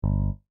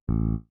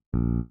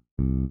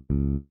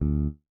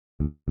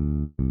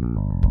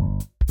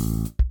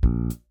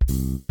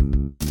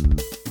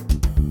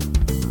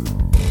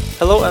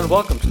Hello and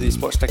welcome to the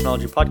Sports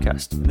Technology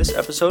Podcast. In this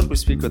episode, we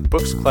speak with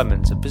Brooks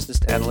Clemens, a business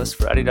analyst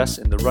for Adidas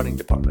in the running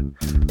department.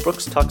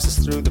 Brooks talks us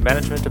through the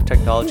management of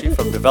technology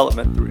from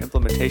development through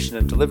implementation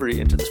and delivery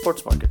into the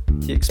sports market.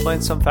 He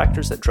explains some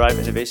factors that drive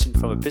innovation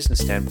from a business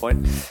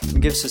standpoint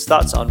and gives his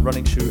thoughts on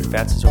running shoe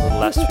advances over the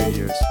last few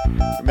years.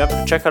 Remember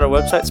to check out our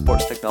website,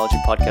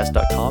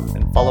 sportstechnologypodcast.com,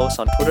 and follow us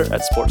on Twitter at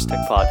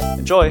SportsTechPod.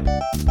 Enjoy!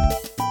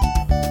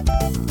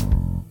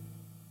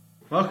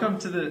 Welcome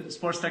to the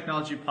Sports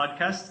Technology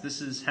Podcast.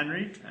 This is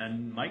Henry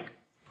and Mike.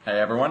 Hey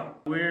everyone.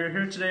 We're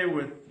here today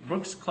with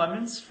Brooks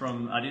Clemens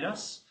from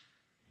Adidas.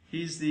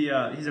 He's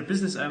a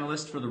business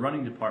analyst for the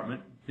running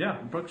department. Yeah,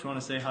 Brooks, you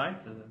want to say hi?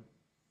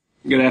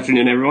 Good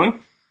afternoon, everyone.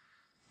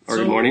 Or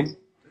good morning,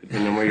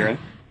 depending on where you're at.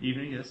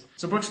 Evening, yes.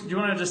 So Brooks, do you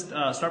want to just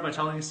start by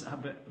telling us a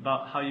bit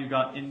about how you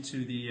got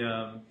into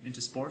into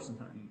sports and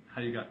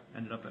how you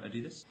ended up at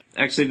Adidas?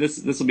 Actually,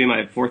 this will be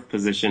my fourth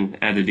position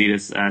at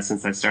Adidas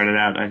since I started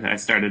out. I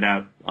started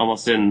out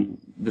almost in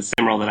the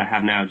same role that I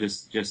have now,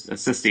 just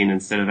assisting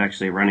instead of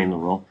actually running the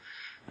role.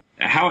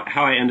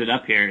 How I ended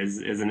up here is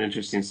an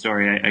interesting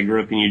story. I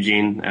grew up in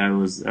Eugene. I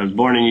was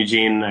born in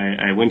Eugene.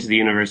 I went to the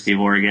University of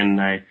Oregon.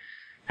 I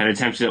had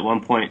attempted at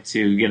one point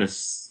to get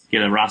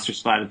a roster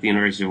spot at the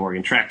University of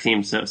Oregon track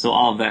team. So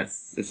all of that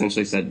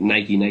essentially said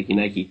Nike.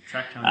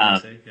 Track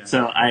time, yeah.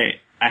 So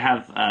I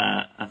have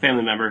a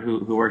family member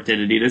who worked at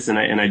Adidas,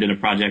 and I did a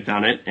project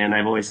on it, and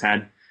I've always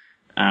had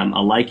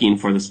a liking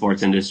for the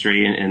sports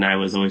industry, and I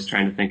was always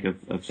trying to think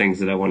of things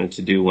that I wanted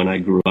to do when I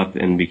grew up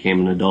and became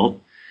an adult.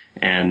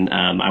 And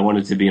I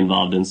wanted to be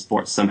involved in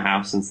sports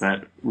somehow, since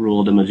that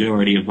ruled a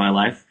majority of my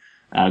life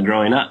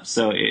growing up.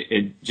 So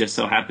it just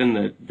so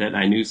happened that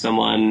I knew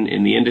someone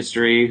in the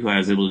industry who I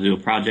was able to do a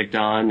project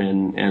on,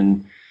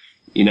 and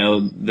you know,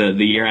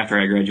 the year after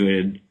I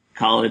graduated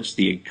college,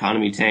 the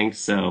economy tanked.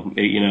 So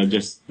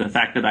just the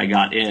fact that I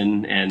got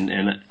in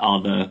and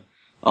all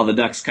the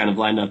ducks kind of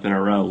lined up in a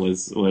row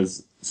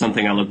was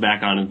something I look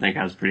back on and think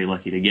I was pretty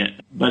lucky to get.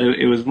 But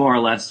it was more or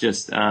less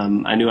just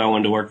I knew I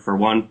wanted to work for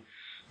one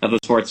of the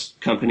sports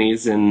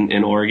companies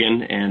in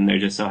Oregon, and there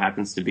just so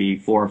happens to be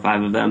 4 or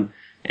 5 of them.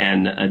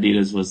 And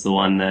Adidas was the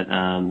one that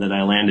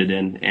I landed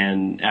in.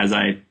 And as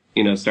I,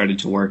 started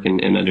to work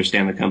and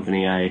understand the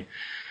company,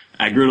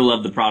 I grew to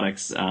love the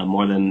products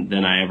more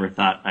than I ever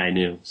thought I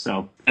knew.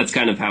 So that's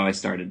kind of how I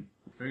started.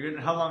 Very good.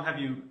 How long have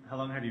you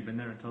been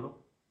there in total?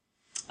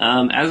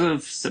 As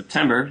of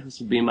September, this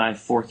will be my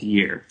 4th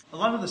year. A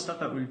lot of the stuff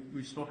that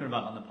we've spoken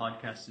about on the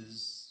podcast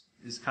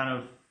is kind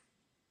of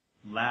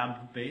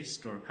lab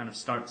based, or kind of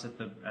starts at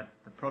the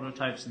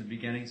prototypes and the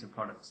beginnings of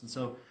products. And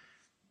so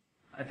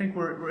I think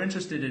we're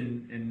interested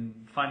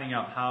in finding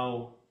out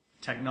how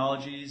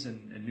technologies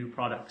and new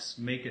products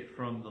make it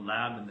from the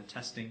lab and the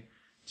testing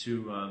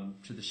to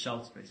the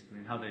shelves, basically,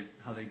 and how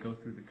they go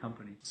through the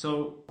company.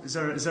 So is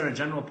there a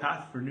general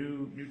path for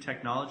new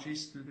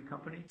technologies through the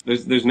company?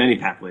 There's many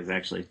pathways,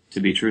 actually, to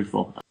be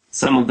truthful.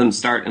 Some of them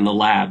start in the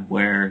lab,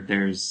 where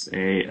there's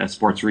a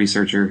sports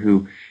researcher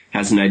who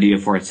has an idea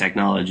for a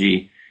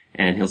technology,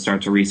 and he'll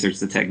start to research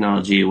the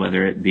technology,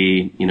 whether it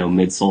be,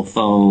 midsole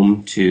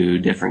foam to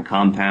different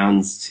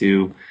compounds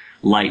to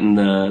lighten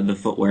the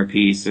footwear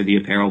piece or the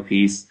apparel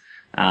piece,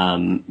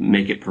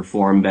 make it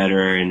perform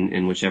better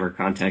in whichever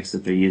context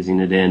that they're using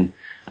it in.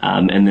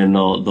 And then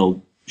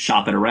they'll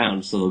shop it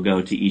around. So they'll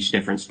go to each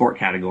different sport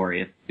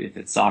category, if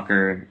it's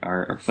soccer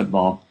or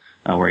football,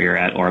 where you're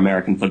at, or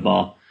American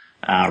football,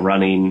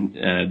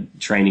 running,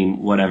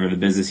 training, whatever the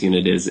business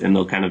unit is, and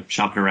they'll kind of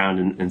shop it around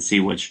and see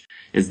which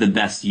is the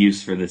best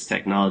use for this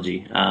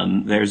technology.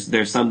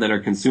 There's some that are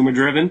consumer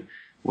driven,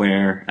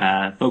 where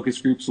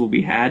focus groups will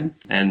be had,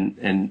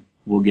 and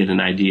we'll get an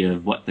idea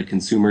of what the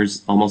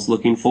consumer's almost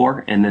looking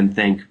for, and then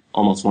think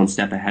almost one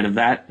step ahead of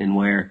that and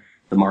where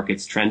the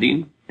market's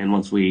trending. And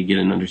once we get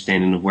an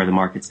understanding of where the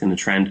market's going to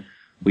trend,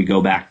 we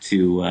go back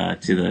to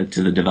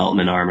the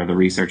development arm or the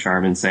research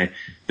arm and say,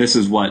 this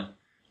is what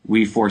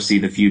we foresee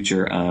the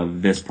future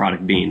of this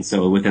product being.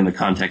 So within the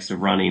context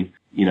of running,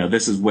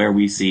 this is where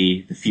we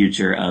see the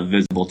future of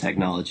visible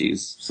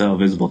technologies. So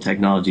visible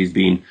technologies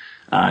being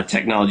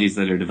technologies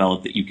that are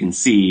developed that you can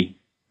see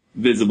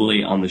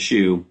visibly on the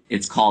shoe.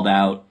 It's called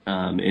out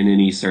in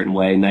any certain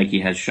way.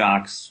 Nike has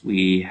shocks.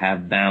 We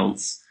have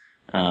bounce.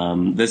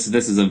 This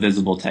is a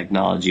visible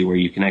technology where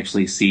you can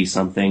actually see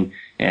something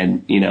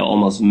and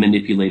almost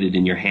manipulate it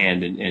in your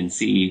hand and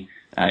see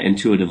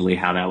intuitively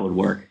how that would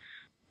work.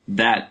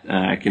 That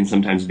can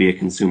sometimes be a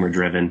consumer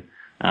driven,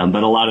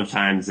 but a lot of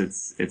times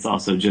it's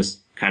also just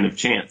kind of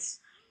chance.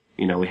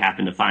 We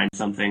happen to find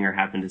something or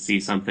happen to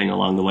see something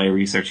along the way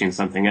researching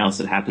something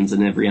else. It happens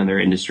in every other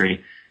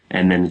industry,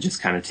 and then it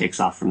just kind of takes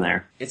off from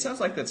there. It sounds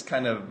like that's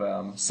kind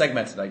of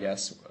segmented, I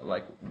guess.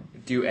 Like,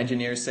 do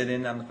engineers sit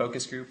in on the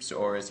focus groups,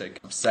 or is it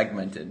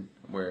segmented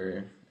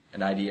where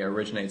an idea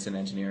originates in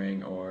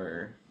engineering,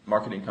 or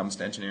marketing comes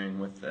to engineering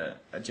with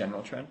a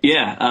general trend?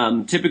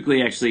 Yeah,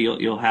 typically, actually,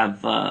 you'll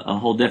have a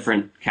whole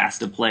different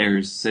cast of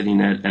players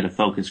sitting at a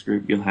focus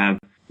group. You'll have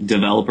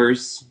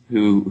developers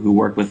who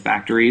work with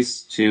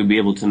factories to be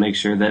able to make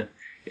sure that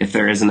if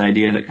there is an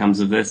idea that comes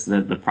of this,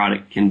 that the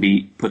product can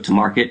be put to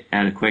market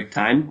at a quick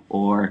time,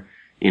 or,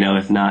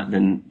 if not,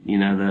 then,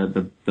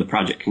 the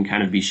project can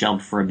kind of be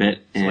shelved for a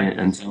bit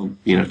until,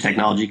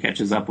 technology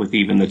catches up with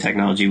even the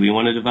technology we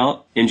want to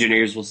develop.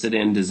 Engineers will sit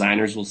in,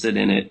 designers will sit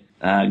in it,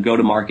 go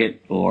to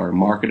market or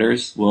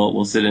marketers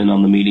will sit in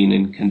on the meeting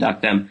and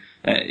conduct them.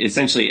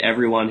 Essentially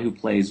everyone who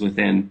plays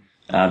within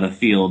the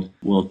field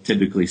will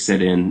typically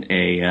sit in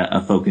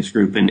a focus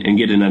group and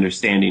get an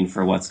understanding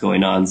for what's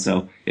going on.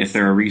 So if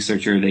they're a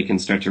researcher, they can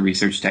start to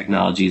research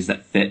technologies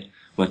that fit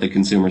what the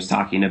consumer's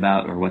talking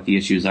about or what the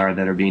issues are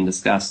that are being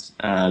discussed.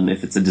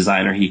 If it's a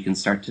designer, he can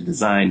start to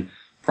design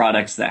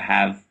products that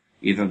have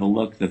either the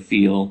look, the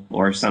feel,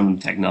 or some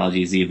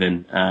technologies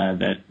even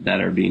that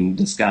are being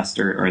discussed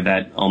or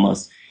that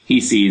almost he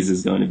sees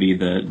is going to be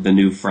the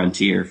new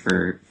frontier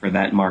for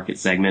that market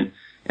segment.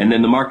 And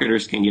then the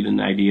marketers can get an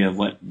idea of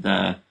what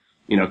the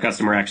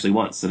customer actually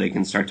wants, so they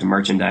can start to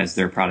merchandise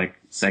their product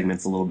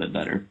segments a little bit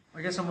better.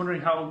 I guess I'm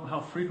wondering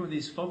how frequent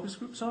these focus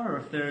groups are, or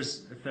if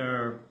there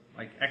are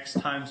like X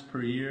times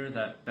per year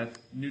that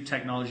new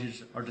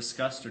technologies are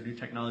discussed or new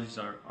technologies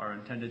are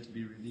intended to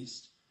be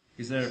released.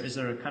 Is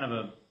there a kind of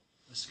a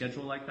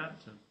schedule like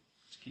that to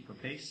keep a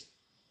pace?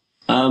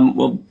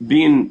 Well,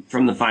 being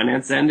from the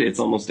finance end, it's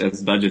almost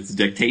as budgets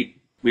dictate.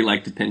 We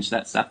like to pinch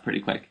that stuff pretty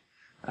quick.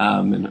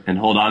 And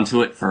hold on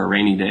to it for a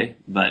rainy day.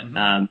 But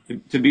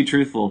to be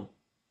truthful,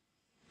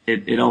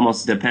 it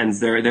almost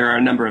depends. There are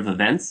a number of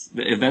events.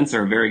 The events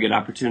are a very good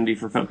opportunity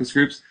for focus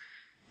groups,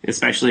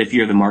 especially if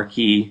you're the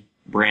marquee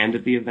brand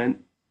at the event.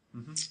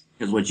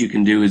 Because what you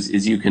can do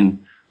is you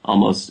can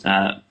almost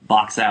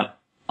box out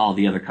all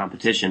the other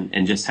competition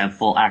and just have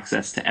full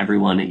access to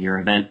everyone at your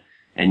event,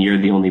 and you're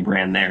the only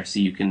brand there. So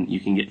you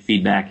can get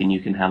feedback and you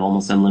can have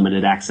almost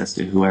unlimited access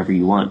to whoever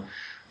you want.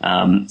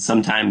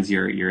 Sometimes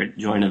you're at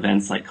joint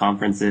events like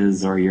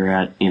conferences, or you're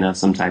at,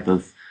 some type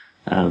of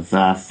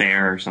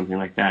fair or something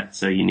like that.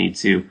 So you need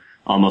to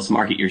almost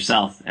market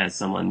yourself as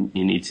someone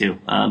you need to.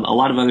 A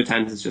lot of other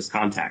times it's just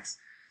contacts.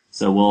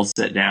 So we'll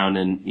sit down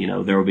and,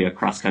 there will be a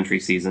cross country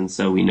season.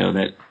 So we know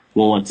that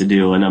we'll want to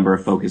do a number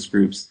of focus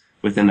groups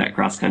within that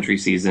cross country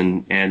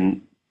season.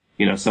 And,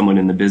 someone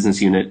in the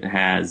business unit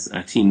has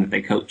a team that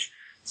they coach.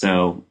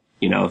 So,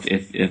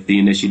 if the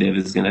initiative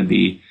is going to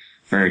be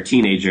for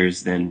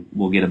teenagers, then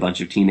we'll get a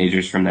bunch of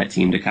teenagers from that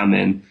team to come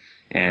in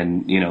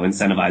and,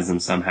 incentivize them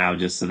somehow,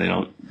 just so they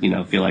don't,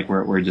 feel like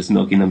we're just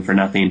milking them for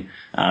nothing.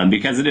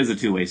 Because it is a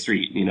two-way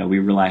street. We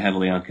rely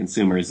heavily on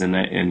consumers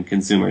and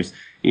consumers,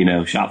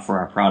 shop for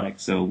our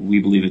product. So we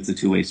believe it's a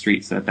two-way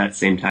street. So at that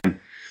same time,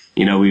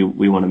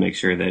 we want to make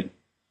sure that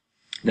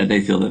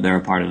they feel that they're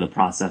a part of the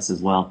process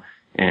as well.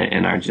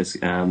 And aren't just,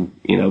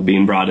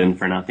 being brought in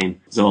for nothing.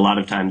 So a lot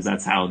of times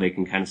that's how they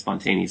can kind of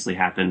spontaneously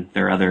happen.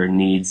 There are other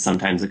needs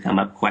sometimes that come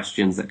up,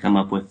 questions that come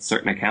up with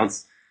certain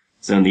accounts.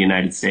 So in the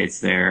United States,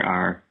 there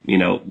are,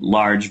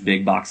 large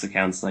big box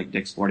accounts like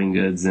Dick's Sporting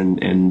Goods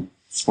and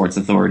Sports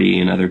Authority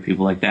and other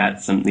people like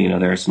that. Some,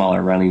 there are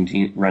smaller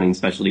running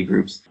specialty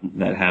groups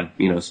that have,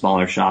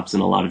 smaller shops,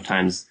 and a lot of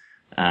times,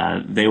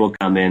 they will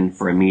come in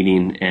for a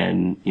meeting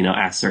and,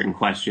 ask certain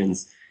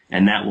questions,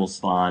 and that will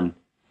spawn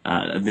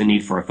the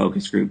need for a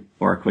focus group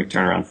or a quick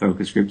turnaround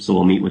focus group. So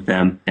we'll meet with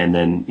them and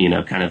then,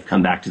 kind of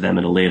come back to them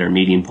at a later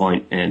meeting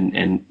point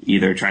and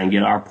either try and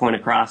get our point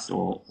across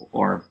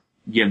or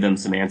give them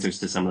some answers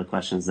to some of the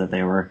questions that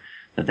they were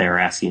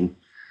asking.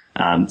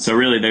 So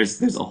really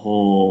there's a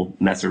whole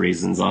mess of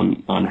reasons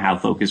on how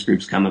focus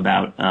groups come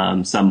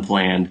about. Some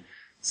planned,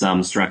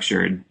 some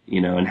structured,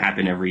 and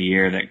happen every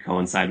year that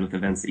coincide with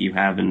events that you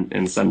have,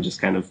 and some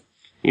just kind of,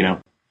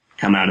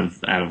 come out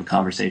of a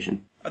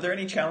conversation. Are there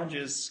any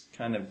challenges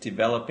kind of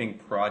developing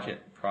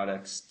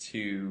products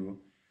to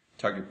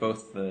target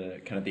both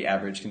the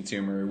average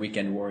consumer,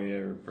 weekend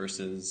warrior,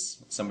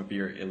 versus some of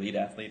your elite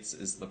athletes?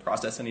 Is the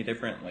process any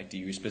different? Like, do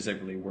you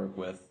specifically work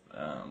with,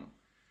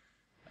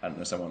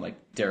 someone like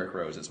Derrick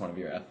Rose as one of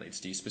your athletes?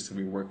 Do you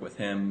specifically work with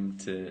him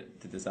to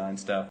design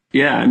stuff?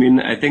 Yeah,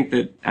 I think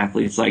that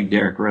athletes like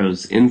Derrick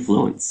Rose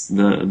influence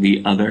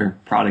the other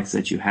products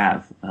that you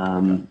have.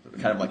 Kind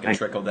of like a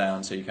trickle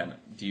down, so you kind of,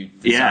 do you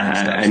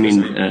design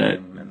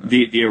stuff?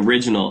 The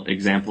original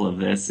example of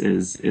this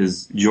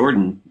is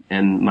Jordan,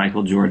 and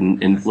Michael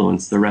Jordan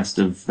influenced the rest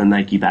of the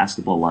Nike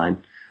basketball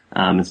line.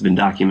 It's been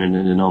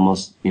documented in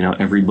almost,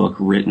 every book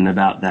written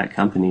about that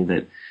company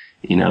that,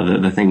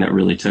 the thing that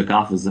really took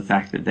off was the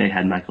fact that they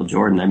had Michael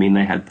Jordan.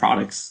 They had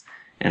products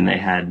and they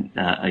had,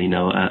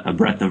 a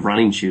breadth of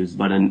running shoes,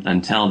 but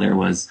until there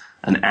was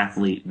an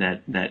athlete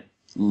that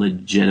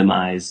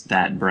legitimized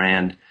that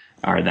brand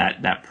or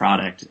that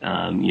product,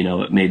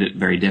 it made it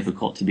very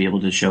difficult to be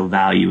able to show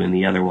value in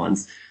the other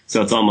ones.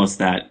 So it's almost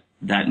that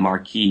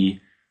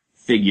marquee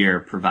figure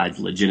provides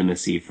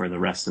legitimacy for the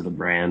rest of the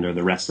brand or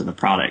the rest of the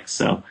product.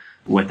 So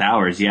with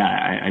ours,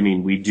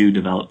 we do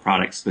develop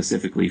products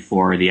specifically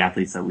for the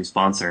athletes that we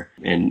sponsor,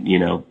 and,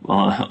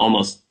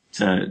 almost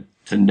to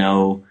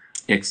no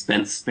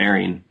expense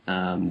sparing,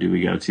 do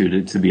we go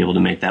to be able to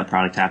make that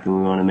product happen.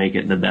 We want to make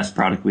it the best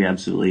product we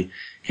absolutely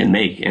can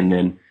make. And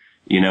then,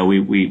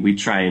 we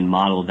try and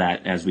model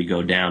that as we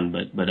go down,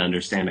 but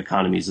understand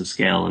economies of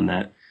scale, and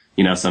that,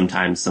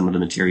 sometimes some of the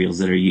materials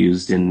that are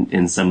used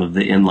in some of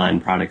the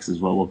inline products is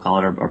what we'll call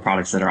it, or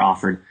products that are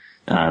offered,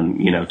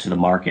 to the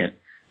market.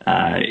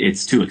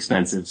 It's too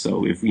expensive.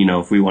 So if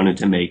we wanted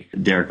to make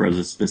Derrick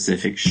Rose's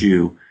specific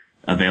shoe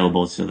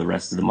available to the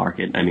rest of the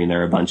market,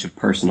 there are a bunch of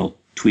personal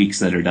tweaks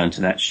that are done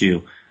to that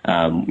shoe.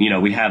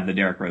 We have the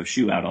Derrick Rose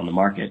shoe out on the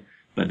market,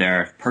 but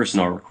there are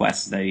personal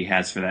requests that he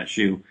has for that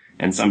shoe.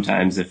 And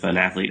sometimes if an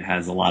athlete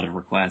has a lot of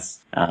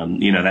requests,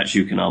 that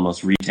shoe can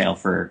almost retail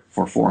for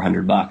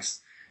 $400.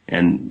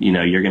 And,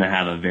 you're going to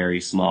have a very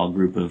small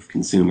group of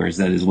consumers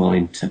that is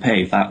willing to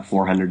pay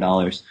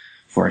 $400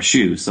 for a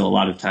shoe. So a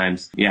lot of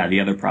times, the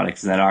other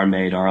products that are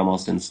made are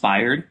almost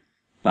inspired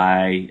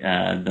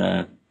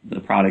by, the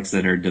products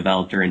that are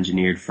developed or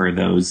engineered for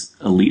those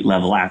elite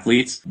level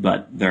athletes,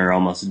 but they're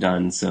almost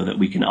done so that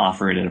we can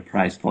offer it at a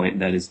price point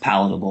that is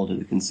palatable to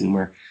the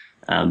consumer.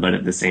 But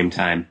at the same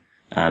time,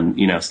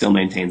 still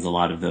maintains a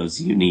lot of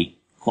those unique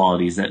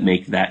qualities that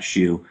make that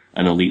shoe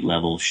an elite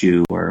level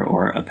shoe,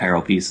 or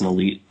apparel piece,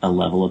 a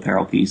level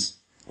apparel piece.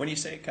 When you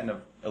say kind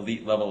of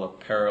elite level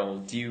apparel,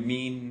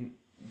 do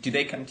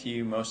they come to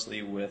you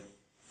mostly with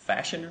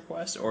fashion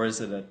requests, or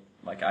is it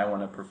I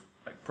want a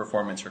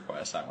performance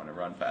request, I want to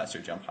run faster,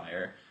 jump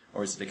higher,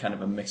 or is it kind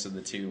of a mix of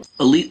the two?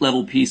 Elite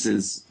level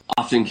pieces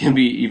often can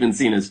be even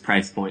seen as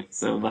price points.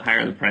 So the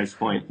higher the price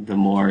point, the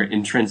more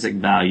intrinsic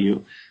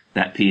value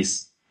that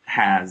piece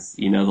has,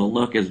 the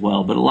look as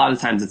well, but a lot of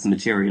times it's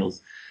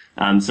materials.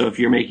 So if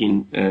you're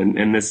making,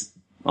 and this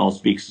all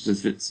speaks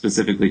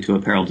specifically to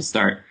apparel to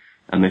start,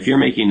 if you're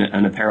making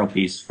an apparel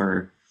piece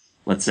for,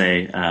 let's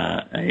say,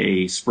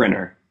 a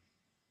sprinter,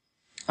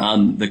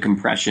 the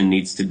compression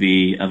needs to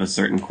be of a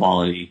certain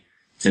quality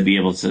to be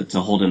able to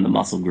hold in the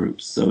muscle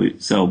groups.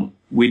 So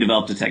we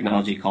developed a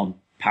technology called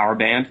Power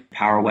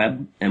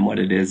Web, and what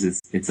it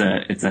is it's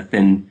a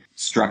thin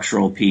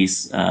structural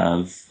piece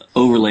of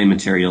overlay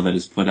material that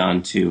is put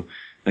onto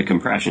the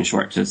compression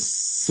short to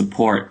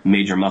support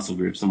major muscle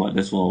groups. And what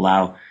this will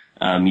allow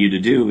you to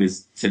do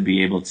is to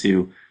be able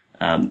to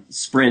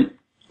sprint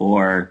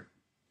or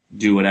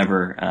do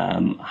whatever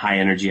high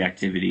energy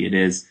activity it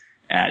is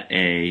at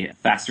a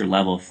faster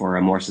level for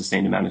a more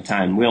sustained amount of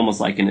time. We almost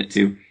liken it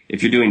to,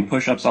 if you're doing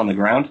push-ups on the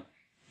ground,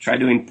 try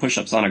doing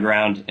push-ups on the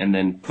ground and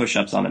then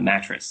push-ups on a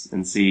mattress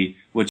and see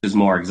which is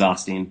more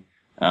exhausting.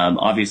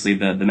 Obviously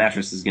the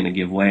mattress is going to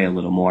give way a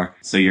little more,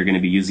 so you're going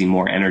to be using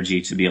more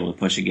energy to be able to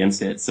push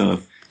against it. So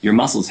if your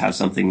muscles have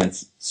something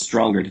that's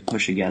stronger to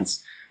push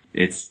against,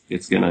 it's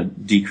going to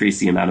decrease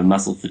the amount of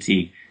muscle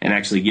fatigue and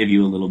actually give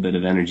you a little bit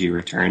of energy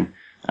return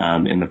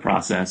in the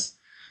process.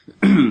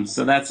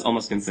 So that's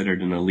almost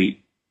considered an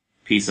elite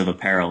piece of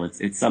apparel.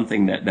 It's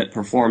something that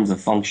performs a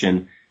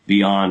function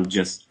beyond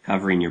just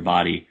covering your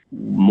body.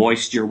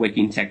 Moisture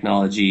wicking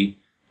technology.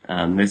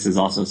 This is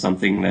also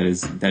something that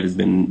has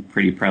been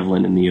pretty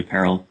prevalent in the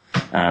apparel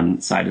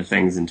side of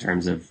things in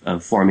terms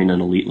of forming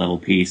an elite level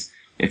piece.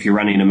 If you're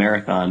running a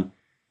marathon,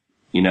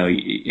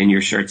 and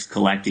your shirt's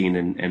collecting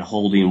and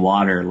holding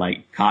water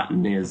like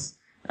cotton is,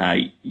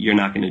 you're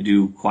not going to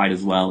do quite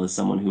as well as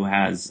someone who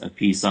has a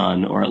piece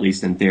on, or at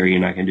least in theory, you're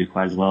not going to do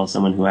quite as well as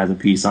someone who has a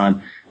piece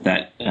on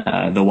that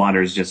the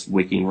water is just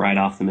wicking right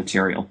off the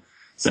material.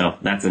 So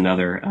that's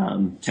another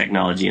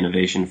technology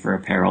innovation for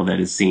apparel that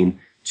is seen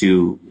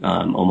to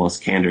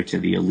almost cater to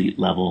the elite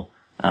level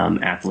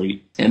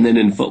athlete. And then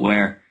in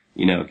footwear,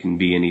 it can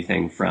be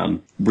anything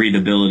from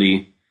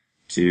breathability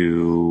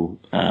to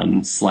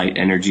slight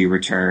energy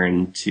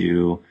return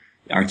to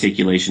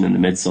articulation in the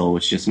midsole,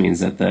 which just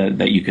means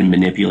that you can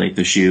manipulate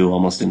the shoe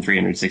almost in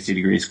 360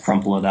 degrees,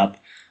 crumple it up.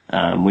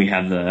 We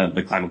have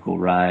the Climacool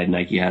Ride.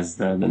 Nike has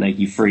the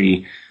Nike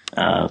Free,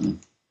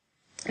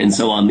 and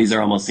so on. These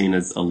are almost seen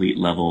as elite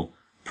level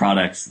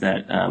products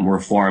that were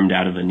formed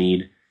out of a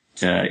need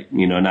to,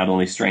 not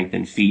only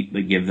strengthen feet,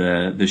 but give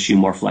the shoe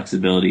more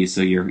flexibility so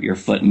your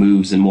foot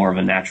moves in more of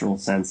a natural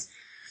sense,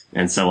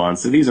 and so on.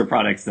 So these are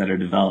products that are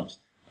developed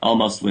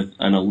almost with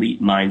an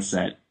elite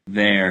mindset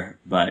there,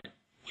 but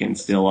can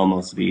still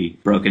almost be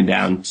broken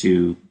down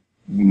to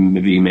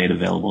be made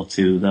available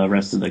to the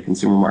rest of the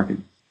consumer market.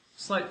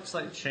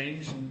 Slight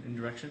change in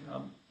direction.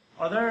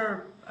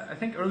 I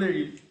think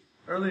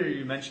earlier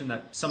you mentioned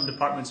that some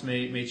departments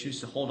may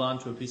choose to hold on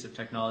to a piece of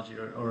technology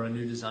or a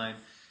new design.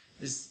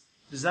 Does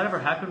that ever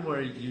happen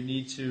where you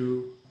need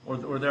to,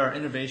 or there are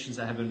innovations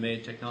that have been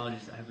made,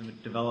 technologies that have been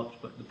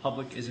developed, but the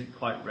public isn't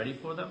quite ready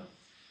for them?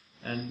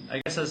 And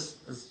I guess as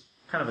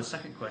kind of a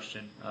second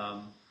question,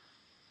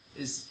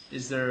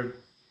 is there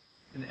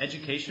an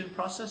education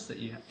process that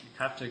you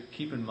have to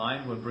keep in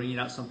mind when bringing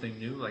out something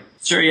new?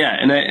 Sure, yeah,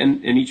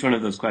 and each one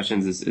of those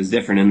questions is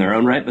different in their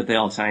own right, but they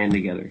all tie in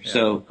together. Yeah,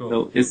 so,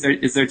 cool. So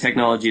is there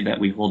technology that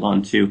we hold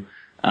on to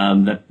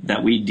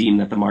that we deem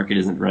that the market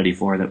isn't ready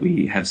for, that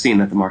we have seen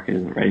that the market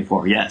isn't ready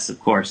for? Yes, of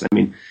course.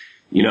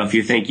 If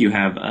you think you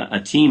have a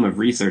team of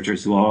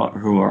researchers who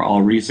are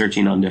all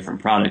researching on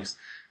different products,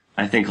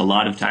 I think a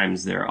lot of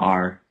times there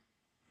are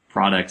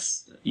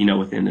products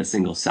within a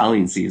single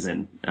selling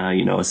season,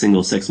 a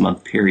single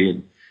 6-month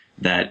period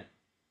that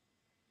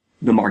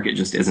the market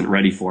just isn't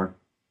ready for.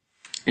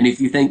 And if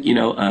you think,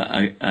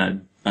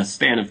 a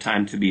span of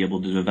time to be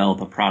able to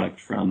develop a product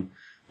from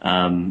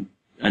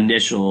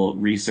initial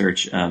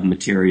research of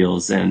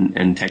materials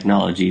and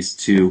technologies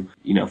to,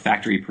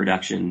 factory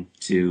production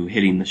to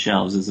hitting the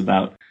shelves is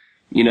about,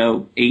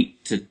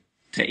 8 to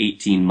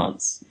 18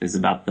 months is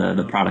about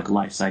the product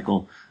life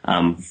cycle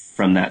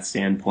from that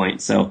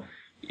standpoint. So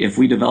if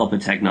we develop a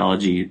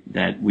technology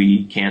that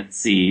we can't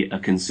see a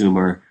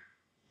consumer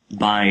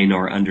buying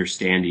or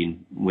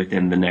understanding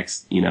within the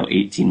next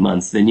 18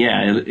 months, then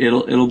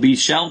it'll be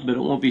shelved, but it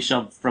won't be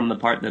shelved from the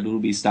part that it'll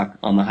be stuck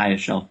on the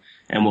highest shelf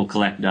and will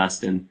collect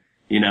dust. And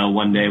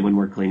one day when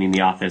we're cleaning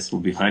the office,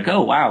 we'll be like,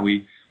 oh wow,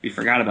 we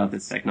forgot about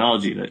this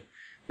technology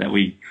that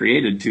we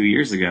created 2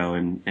 years ago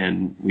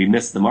and we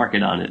missed the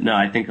market on it. No,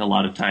 I think a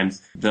lot of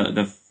times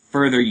the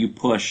further you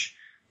push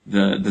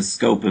the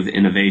scope of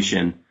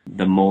innovation,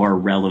 the more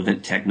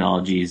relevant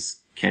technologies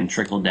can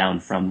trickle down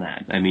from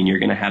that. I mean, you're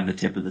going to have the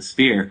tip of the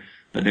spear,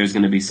 but there's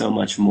going to be so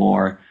much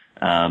more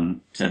to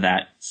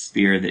that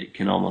spear that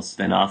can almost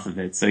spin off of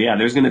it. So yeah,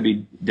 there's going to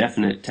be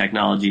definite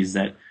technologies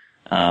that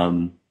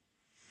come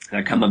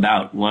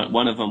about.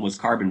 One of them was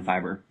carbon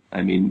fiber.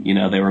 I mean,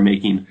 they were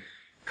making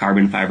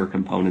carbon fiber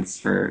components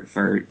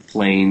for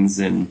planes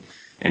and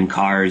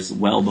cars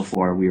well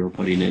before we were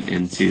putting it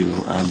into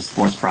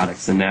sports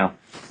products. And now,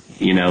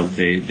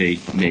 they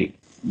make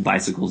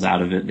bicycles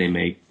out of it. They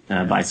make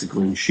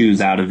bicycling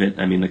shoes out of it.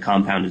 I mean, the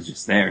compound is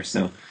just there.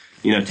 So,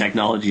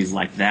 technologies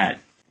like that,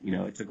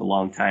 it took a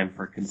long time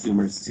for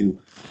consumers to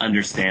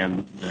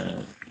understand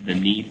the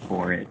need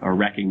for it or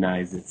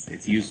recognize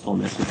its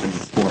usefulness within the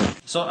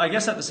sport. So I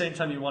guess at the same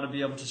time, you want to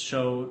be able to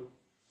show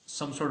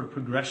some sort of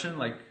progression,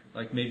 like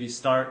maybe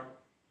start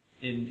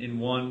in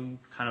one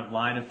kind of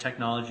line of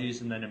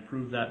technologies and then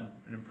improve that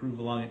and improve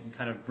along it and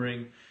kind of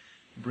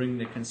bring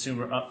the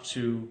consumer up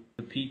to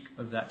the peak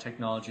of that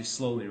technology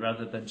slowly,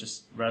 rather than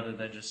just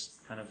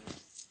kind of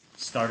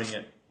starting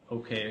at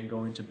okay and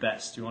going to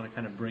best. You want to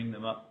kind of bring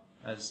them up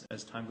as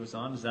time goes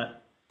on. Is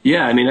that?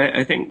 Yeah, I mean,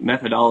 I think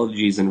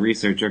methodologies and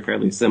research are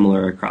fairly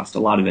similar across a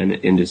lot of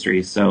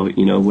industries. So,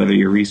 whether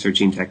you're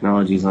researching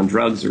technologies on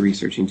drugs or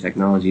researching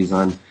technologies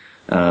on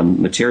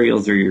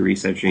materials, or you're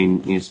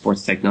researching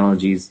sports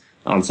technologies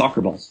on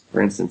soccer balls,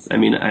 for instance. I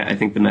mean, I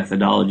think the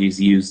methodologies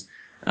used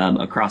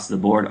across the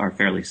board are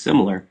fairly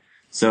similar.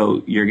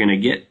 So you're going to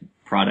get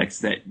products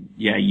that,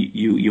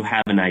 you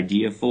have an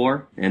idea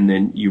for, and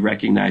then you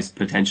recognize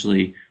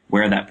potentially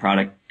where that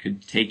product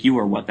could take you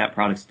or what that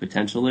product's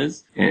potential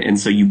is. And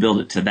so you build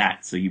it to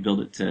that. So you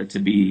build it to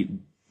be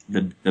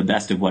the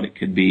best of what it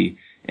could be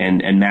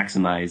and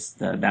maximize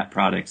that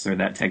product's or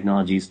that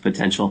technology's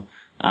potential.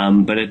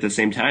 But at the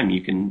same time,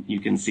 you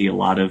can see a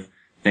lot of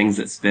things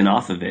that spin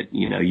off of it.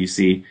 You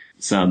see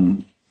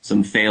some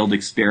failed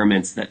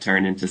experiments that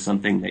turn into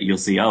something that you'll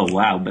see, oh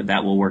wow, but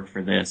that will work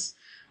for this,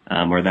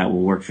 or that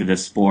will work for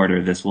this sport,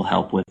 or this will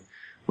help with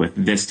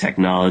this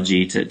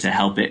technology to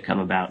help it come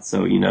about.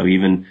 So,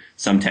 even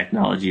some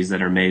technologies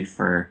that are made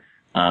for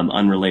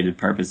unrelated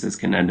purposes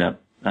can end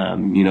up,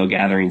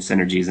 gathering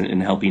synergies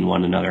and helping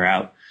one another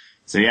out.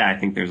 So yeah, I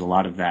think there's a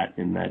lot of that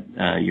in that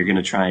you're going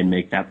to try and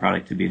make that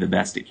product to be the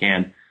best it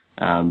can.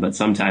 But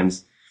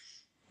sometimes,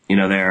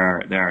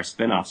 there are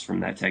spin-offs from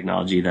that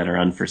technology that are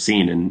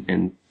unforeseen,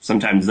 and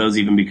sometimes those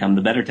even become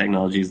the better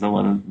technologies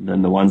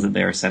than the ones that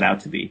they are set out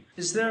to be.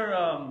 Is there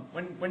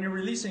when you're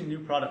releasing new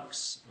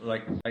products,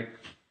 like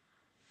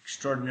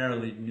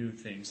extraordinarily new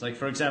things, like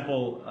for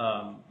example,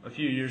 a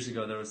few years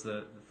ago there was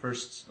the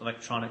first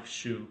electronic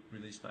shoe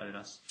released by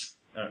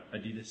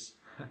Adidas.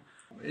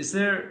 Is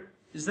there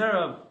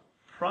a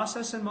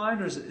process in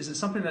mind, or is it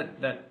something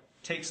that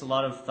takes a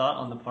lot of thought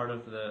on the part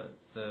of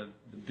the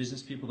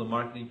business people, the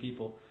marketing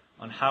people,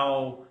 on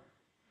how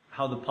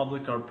the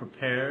public are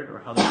prepared or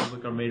how the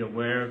public are made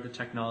aware of the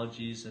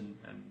technologies and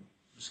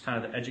just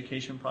kind of the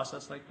education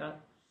process like that?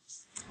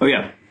 Oh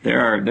yeah,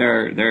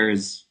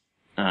 there's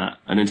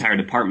an entire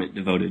department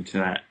devoted to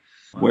that,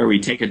 where we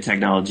take a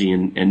technology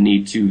and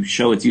need to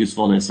show its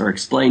usefulness or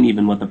explain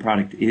even what the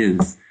product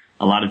is.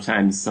 A lot of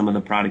times some of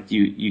the product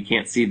you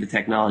can't see the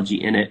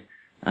technology in it,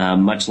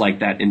 much like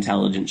that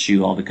intelligent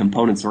shoe, all the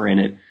components were in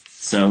it.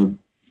 So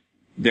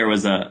there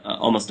was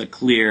almost a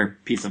clear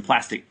piece of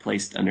plastic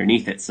placed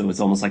underneath it, so it's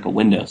almost like a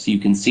window, so you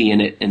can see in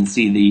it and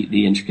see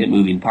the intricate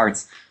moving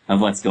parts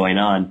of what's going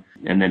on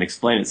and then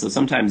explain it. So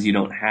sometimes you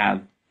don't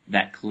have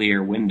that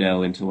clear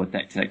window into what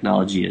that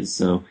technology is.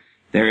 So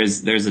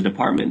there's a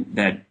department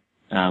that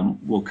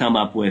will come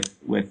up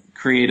with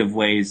creative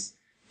ways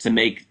to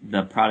make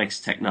the product's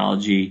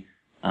technology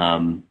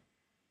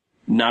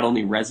not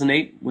only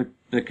resonate with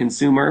the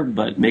consumer,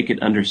 but make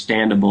it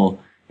understandable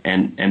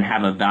and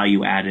have a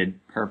value added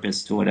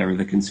purpose to whatever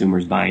the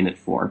consumer's buying it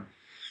for.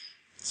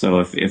 So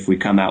if we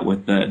come out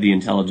with the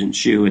intelligent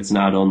shoe, it's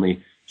not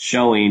only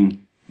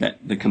showing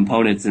that the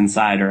components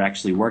inside are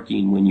actually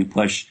working when you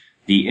push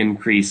the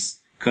increase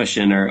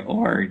cushion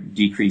or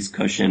decrease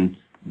cushion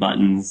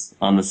buttons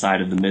on the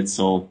side of the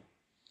midsole,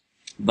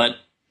 but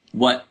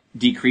what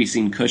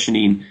decreasing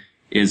cushioning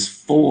is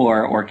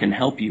for or can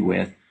help you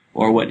with,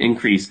 or what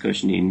increased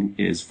cushioning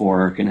is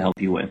for or can help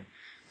you with.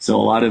 So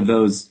a lot of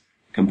those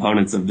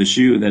components of the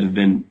shoe that have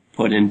been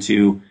put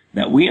into,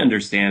 that we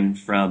understand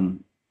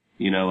from,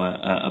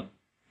 a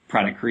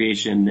product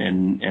creation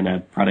and a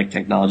product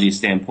technology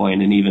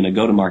standpoint and even a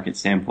go-to-market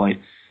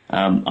standpoint,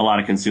 a lot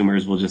of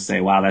consumers will just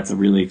say, wow, that's a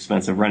really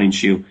expensive running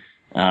shoe,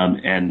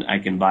 and I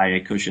can buy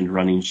a cushioned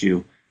running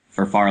shoe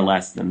for far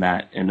less than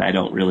that, and I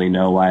don't really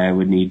know why I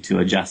would need to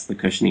adjust the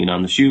cushioning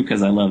on the shoe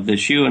because I love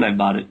this shoe and I've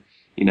bought it,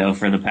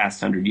 for the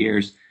past 100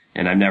 years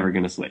and I'm never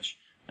going to switch.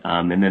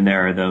 And then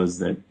there are those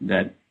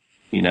that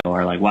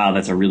are like, wow,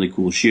 that's a really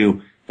cool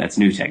shoe. That's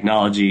new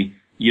technology.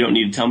 You don't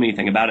need to tell me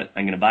anything about it.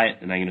 I'm going to buy it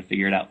and I'm going to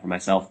figure it out for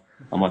myself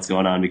on what's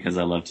going on because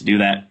I love to do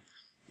that.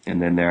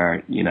 And then there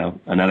are,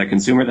 another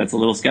consumer that's a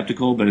little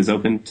skeptical but is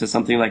open to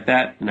something like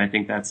that. And I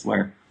think that's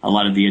where a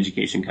lot of the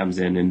education comes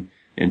in and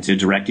into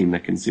directing the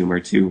consumer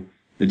to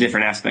the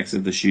different aspects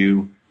of the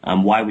shoe,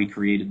 why we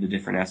created the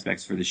different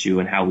aspects for the shoe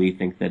and how we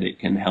think that it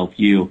can help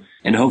you.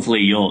 And hopefully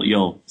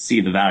you'll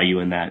see the value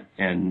in that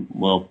and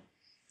will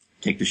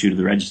take the shoe to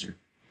the register.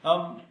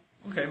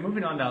 Okay,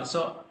 moving on now.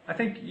 So I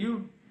think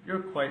you're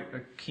quite a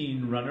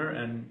keen runner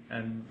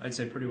and I'd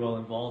say pretty well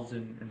involved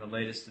in the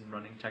latest in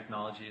running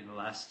technology in the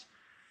last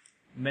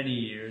many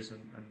years. And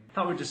I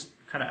thought we'd just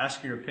kind of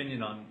ask your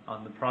opinion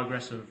on the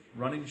progress of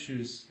running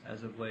shoes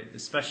as of late,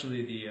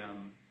 especially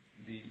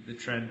the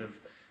trend of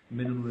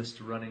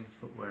minimalist running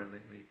footwear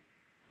lately.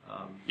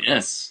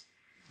 Yes.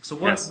 So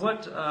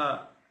what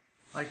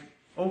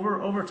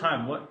over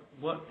time,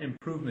 what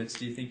improvements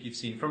do you think you've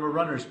seen from a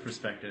runner's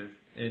perspective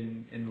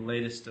in the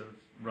latest of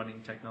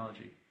running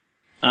technology?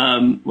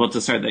 Well, to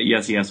start, that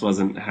yes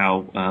wasn't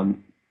how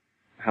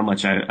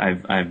much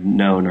I've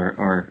known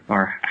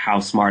or how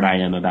smart I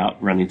am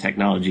about running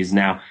technologies.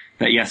 Now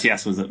that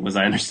yes was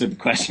I understood the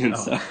question,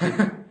 so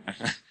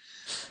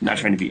not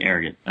trying to be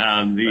arrogant.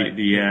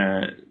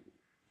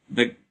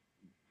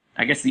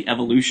 I guess the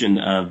evolution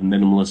of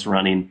minimalist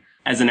running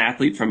as an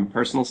athlete from a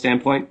personal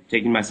standpoint,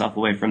 taking myself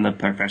away from the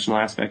professional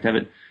aspect of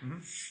it,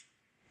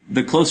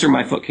 the closer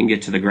my foot can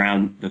get to the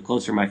ground, the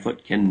closer my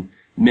foot can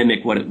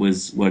mimic what it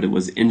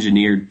was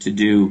engineered to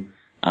do,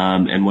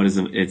 and what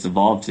it's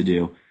evolved to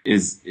do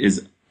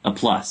is a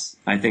plus.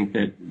 I think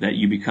that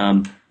you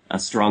become a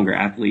stronger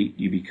athlete,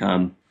 you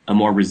become a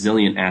more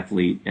resilient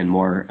athlete and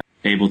more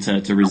able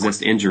to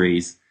resist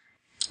injuries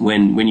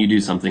when you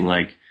do something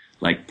like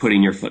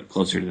putting your foot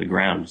closer to the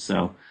ground.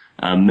 So,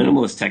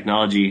 minimalist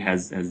technology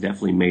has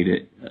definitely made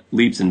it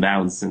leaps and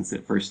bounds since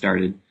it first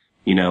started,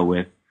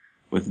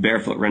 with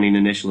barefoot running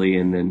initially,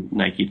 and then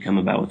Nike'd come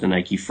about with the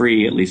Nike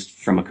Free, at least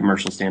from a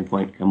commercial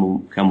standpoint,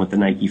 come with the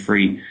Nike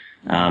Free,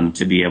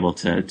 to be able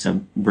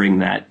to bring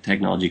that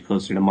technology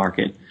closer to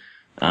market.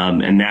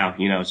 And now,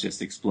 it's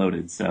just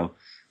exploded. So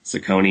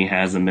Saucony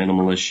has a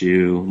minimalist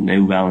shoe.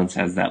 New Balance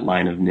has that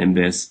line of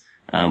Nimbus,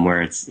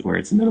 where it's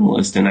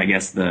minimalist. And I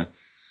guess the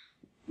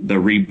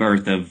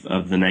rebirth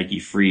of the Nike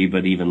Free,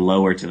 but even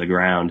lower to the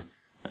ground,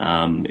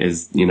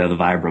 is, the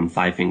Vibram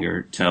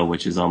 5-finger toe,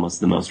 which is almost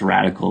the most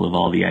radical of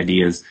all the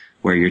ideas,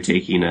 where you're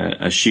taking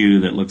a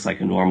shoe that looks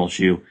like a normal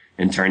shoe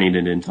and turning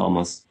it into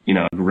almost,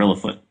 a gorilla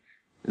foot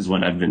is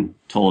what I've been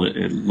told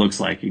it looks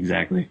like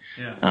exactly.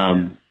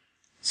 Yeah.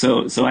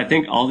 So I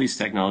think all these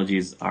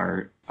technologies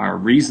are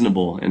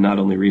reasonable, and not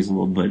only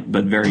reasonable,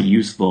 but very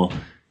useful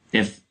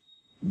if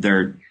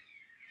they're,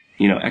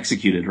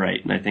 executed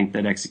right. And I think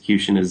that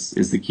execution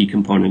is the key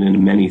component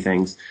in many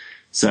things.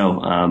 So,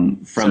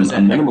 from so a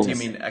minimalist, do you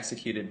mean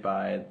executed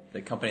by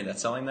the company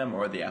that's selling them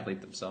or the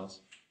athlete themselves?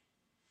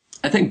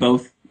 I think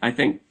both. I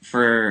think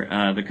for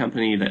the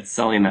company that's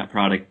selling that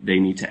product, they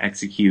need to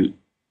execute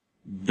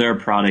their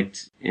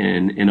product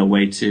in a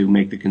way to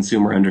make the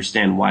consumer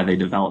understand why they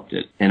developed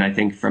it. And I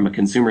think from a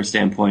consumer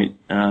standpoint,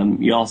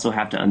 you also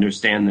have to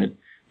understand that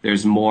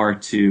there's more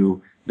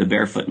to the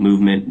barefoot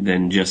movement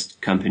than just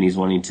companies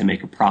wanting to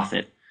make a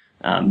profit.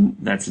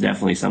 That's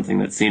definitely something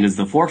that's seen as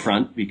the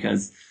forefront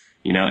because,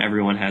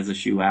 everyone has a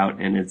shoe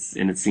out and it's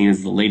seen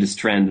as the latest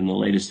trend and the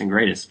latest and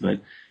greatest. But,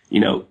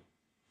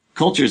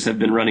 cultures have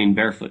been running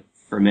barefoot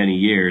for many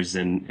years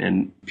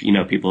and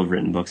people have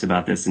written books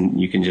about this, and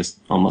you can just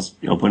almost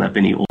open up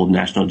any old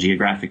National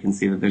Geographic and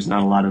see that there's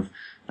not a lot of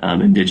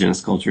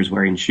indigenous cultures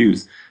wearing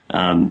shoes.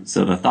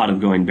 So the thought of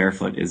going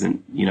barefoot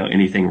isn't,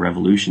 anything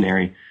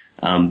revolutionary.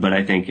 But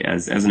I think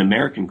as an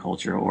American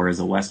culture or as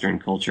a Western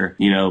culture,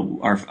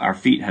 our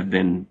feet have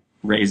been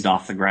raised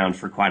off the ground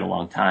for quite a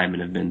long time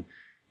and have been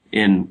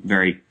in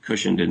very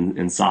cushioned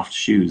and soft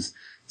shoes.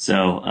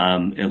 So,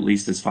 at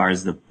least as far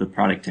as the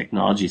product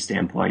technology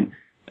standpoint,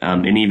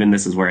 and even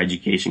this is where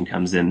education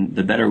comes in,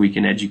 the better we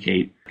can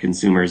educate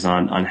consumers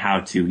on how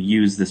to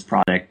use this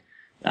product,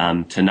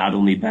 to not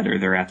only better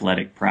their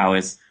athletic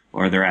prowess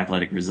or their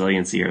athletic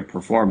resiliency or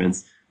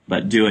performance,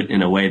 but do it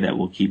in a way that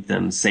will keep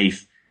them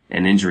safe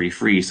and injury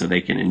free so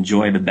they can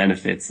enjoy the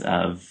benefits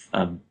of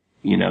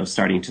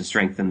starting to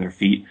strengthen their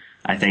feet.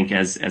 I think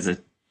as a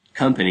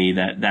company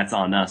that's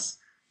on us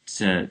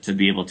to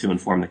be able to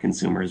inform the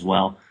consumer as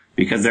well,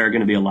 because there are going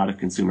to be a lot of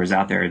consumers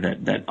out there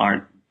that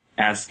aren't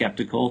as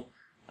skeptical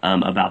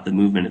about the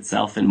movement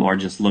itself and more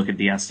just look at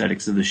the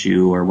aesthetics of the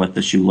shoe or what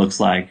the shoe looks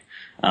like,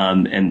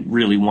 and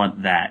really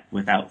want that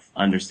without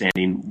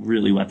understanding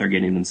really what they're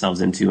getting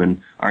themselves into,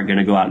 and aren't going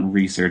to go out and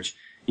research,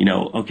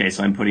 okay,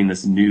 so I'm putting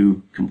this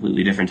new,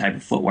 completely different type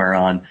of footwear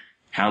on.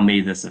 How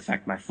may this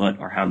affect my foot,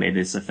 or how may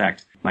this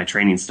affect my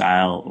training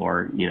style,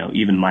 or,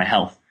 even my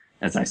health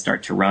as I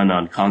start to run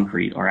on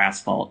concrete or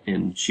asphalt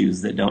in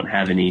shoes that don't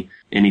have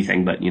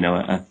anything but,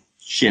 a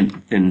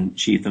thin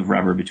sheath of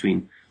rubber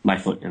between my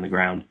foot and the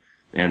ground,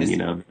 and,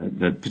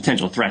 the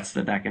potential threats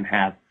that can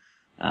have.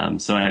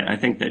 So I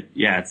think that,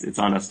 it's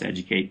on us to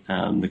educate,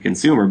 the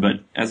consumer, but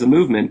as a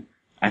movement,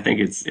 I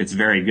think it's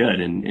very good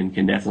and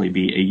can definitely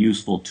be a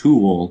useful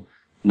tool,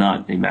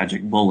 not a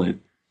magic bullet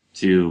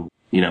to,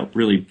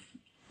 really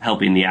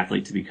helping the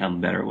athlete to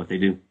become better at what they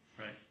do.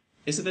 Right.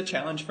 Is it a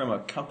challenge from a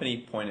company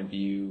point of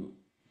view,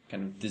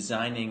 kind of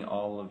designing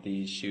all of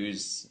these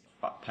shoes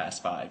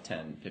past 5,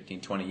 10, 15,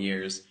 20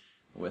 years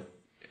with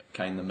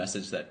kind of the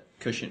message that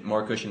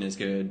more cushion is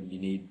good, you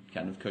need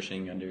kind of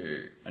cushioning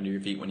under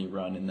your feet when you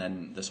run, and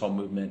then this whole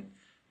movement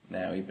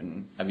now,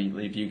 even I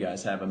believe you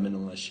guys have a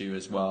minimalist shoe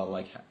as well.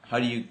 Like, how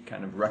do you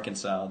kind of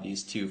reconcile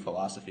these two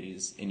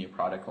philosophies in your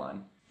product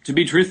line? To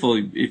be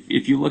truthful,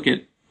 if you look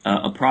at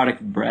a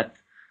product breadth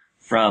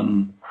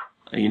from,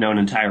 an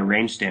entire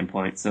range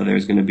standpoint, so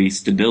there's going to be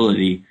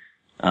stability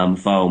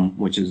foam,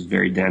 which is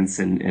very dense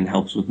and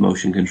helps with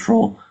motion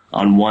control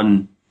on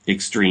one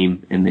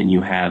extreme, and then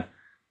you have,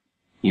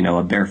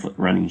 a barefoot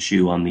running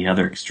shoe on the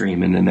other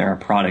extreme, and then there are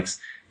products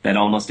that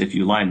almost, if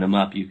you line them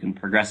up, you can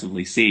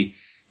progressively see,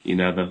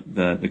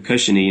 the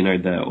cushioning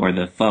or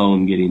the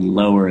foam getting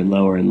lower and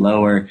lower and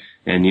lower,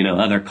 and,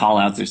 other call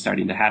outs are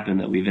starting to happen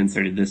that we've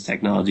inserted this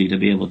technology to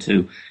be able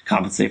to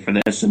compensate for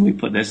this, and we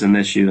put this in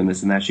this shoe and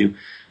this in that shoe.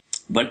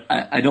 But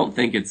I don't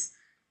think it's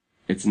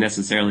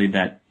necessarily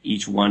that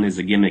each one is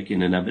a gimmick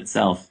in and of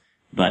itself,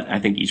 but I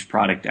think each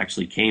product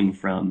actually came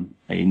from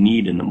a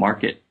need in the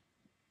market.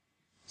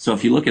 So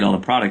if you look at all the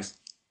products,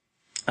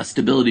 a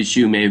stability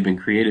shoe may have been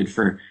created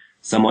for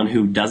someone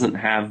who doesn't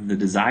have the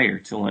desire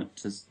to want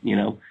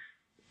to,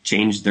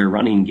 change their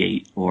running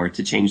gait or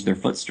to change their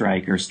foot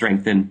strike or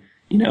strengthen,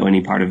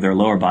 any part of their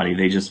lower body.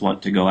 They just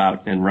want to go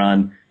out and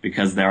run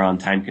because they're on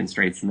time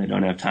constraints and they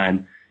don't have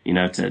time,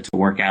 to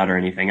work out or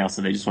anything else.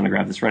 So they just want to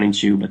grab this running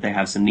shoe, but they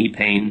have some knee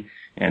pain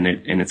and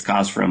it's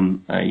caused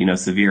from,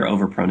 severe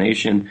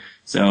overpronation.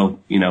 So,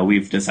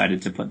 we've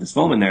decided to put this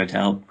foam in there to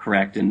help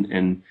correct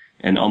and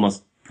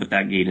almost put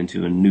that gait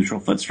into a neutral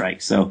foot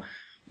strike. So,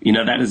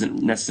 that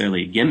isn't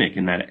necessarily a gimmick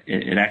in that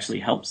it actually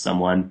helps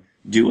someone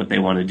do what they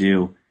want to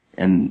do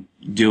and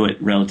do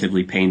it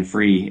relatively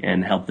pain-free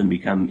and help them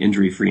become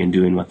injury-free in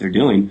doing what they're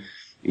doing,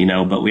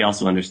 but we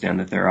also understand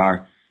that there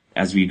are,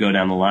 as we go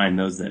down the line,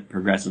 those that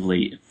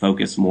progressively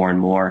focus more and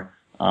more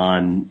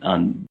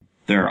on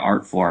their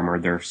art form or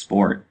their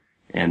sport.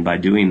 And by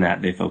doing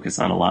that, they focus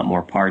on a lot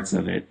more parts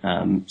of it,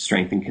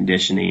 strength and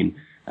conditioning,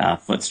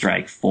 foot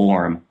strike,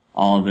 form,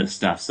 all of this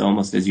stuff. So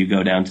almost as you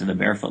go down to the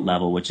barefoot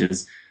level, which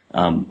is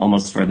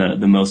almost for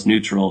the most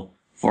neutral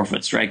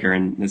forefoot striker,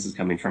 and this is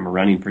coming from a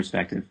running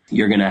perspective,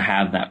 you're going to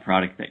have that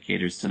product that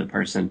caters to the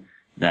person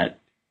that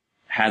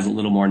has a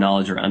little more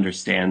knowledge or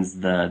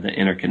understands the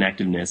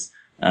interconnectedness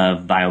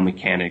of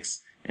biomechanics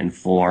and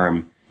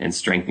form and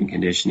strength and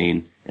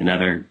conditioning and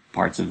other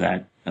parts of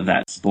that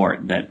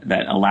sport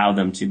that allow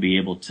them to be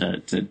able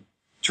to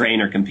train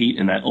or compete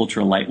in that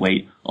ultra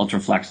lightweight, ultra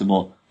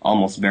flexible,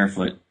 almost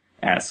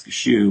barefoot-esque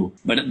shoe.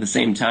 But at the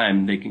same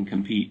time, they can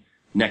compete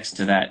next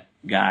to that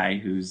guy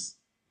who's,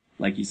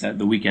 like you said,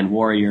 the weekend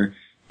warrior,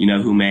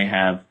 who may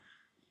have,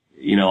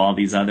 all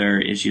these other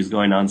issues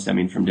going on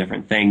stemming from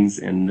different things.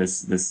 And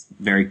this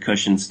very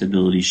cushioned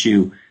stability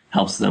shoe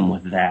helps them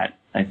with that.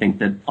 I think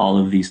that all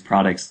of these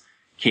products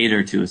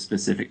cater to a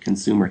specific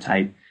consumer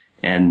type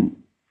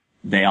and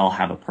they all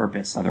have a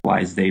purpose.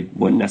 Otherwise they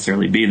wouldn't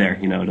necessarily be there.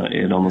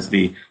 It'd almost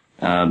be,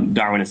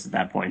 Darwinist at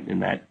that point in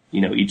that,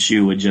 each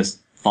shoe would just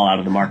fall out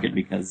of the market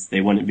because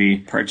they wouldn't be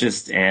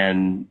purchased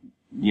and,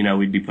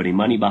 we'd be putting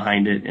money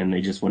behind it and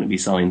they just wouldn't be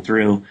selling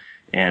through.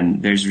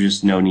 And there's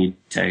just no need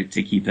to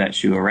keep that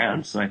shoe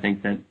around. So I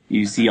think that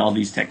you see all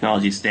these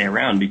technologies stay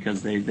around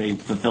because they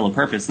fulfill a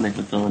purpose and they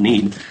fulfill a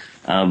need.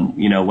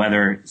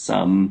 Whether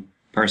some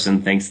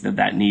person thinks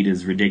that need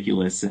is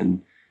ridiculous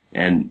and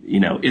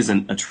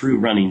isn't a true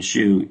running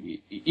shoe,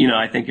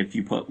 I think if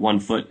you put one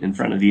foot in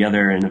front of the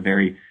other in a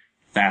very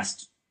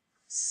fast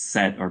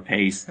set or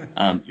pace,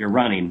 you're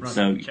running.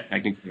 So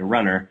technically you're a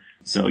runner.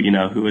 So,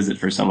 who is it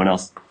for someone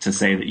else to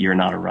say that you're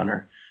not a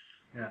runner?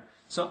 Yeah.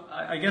 So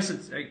I guess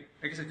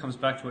it comes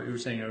back to what you were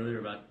saying earlier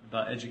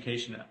about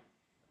education.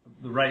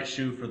 The right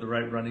shoe for the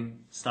right running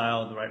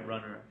style, the right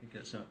runner. I think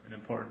that's an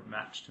important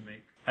match to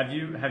make. Have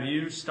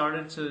you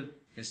started to,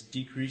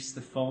 decrease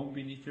the foam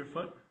beneath your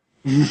foot?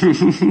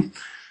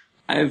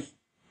 I've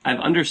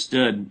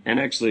understood, and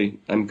actually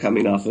I'm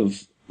coming off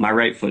of my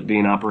right foot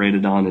being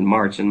operated on in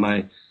March and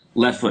my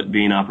left foot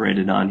being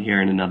operated on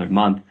here in another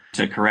month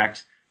to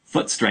correct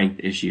foot strength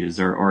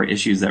issues or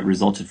issues that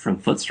resulted from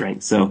foot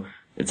strength. So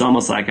it's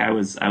almost like I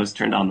was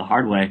turned on the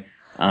hard way.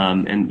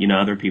 And,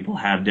 other people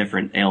have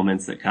different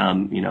ailments that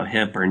come,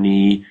 hip or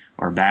knee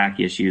or back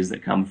issues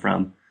that come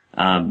from,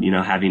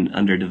 having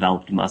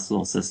underdeveloped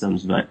muscle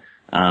systems. But,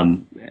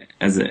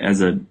 as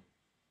a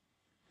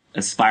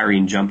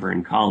aspiring jumper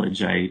in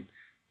college,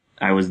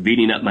 I was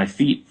beating up my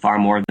feet far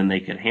more than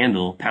they could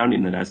handle,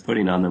 pounding that I was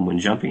putting on them when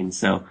jumping.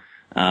 So,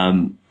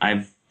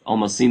 I've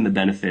almost seen the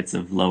benefits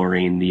of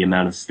lowering the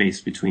amount of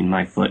space between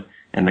my foot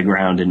and the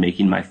ground and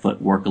making my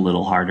foot work a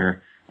little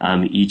harder,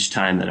 each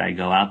time that I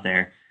go out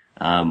there.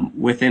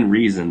 Within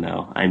reason,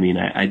 though. I mean,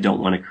 I don't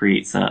want to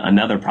create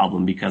another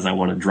problem because I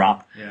want to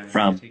drop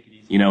from,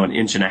 an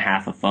inch and a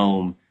half of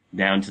foam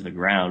down to the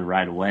ground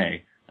right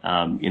away.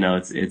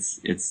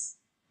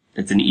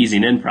 It's an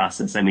easing in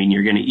process. I mean,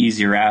 you're going to ease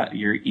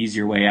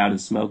your way out of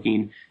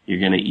smoking. You're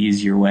going to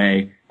ease your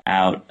way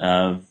out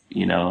of,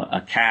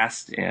 a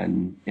cast,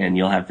 and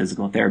you'll have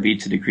physical therapy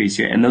to decrease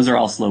and those are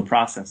all slow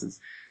processes.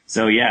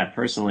 So yeah,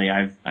 personally,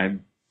 I've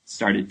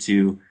started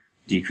to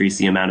decrease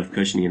the amount of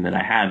cushioning that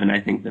I have. And I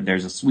think that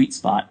there's a sweet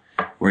spot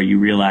where you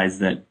realize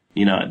that,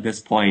 at this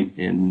point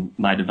in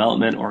my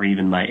development or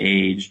even my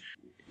age,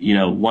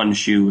 one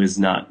shoe is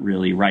not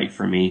really right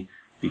for me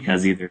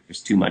because either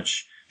there's too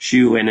much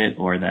shoe in it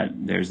or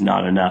that there's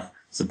not enough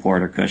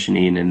support or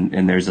cushioning.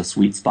 And there's a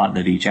sweet spot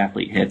that each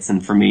athlete hits.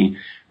 And for me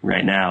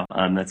right now,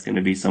 that's going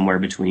to be somewhere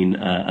between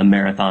a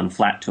marathon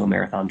flat to a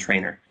marathon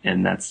trainer.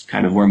 And that's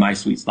kind of where my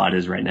sweet spot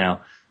is right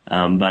now.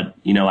 But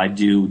I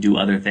do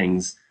other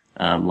things,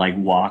 like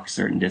walk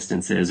certain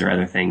distances or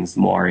other things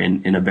more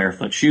in a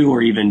barefoot shoe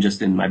or even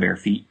just in my bare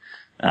feet,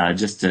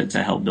 just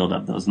to help build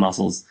up those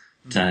muscles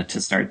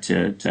to start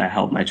to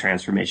help my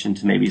transformation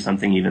to maybe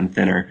something even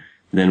thinner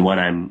than what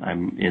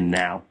I'm in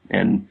now.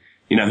 And,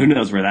 who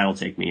knows where that'll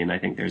take me. And I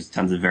think there's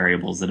tons of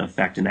variables that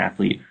affect an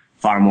athlete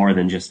far more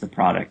than just the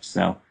product.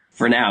 So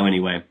for now,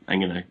 anyway, I'm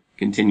going to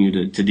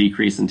continue to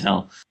decrease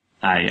until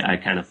I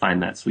kind of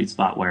find that sweet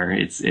spot where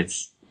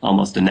it's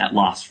almost a net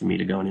loss for me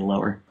to go any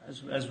lower.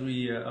 As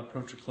we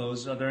approach a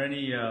close, are there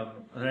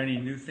any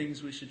new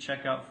things we should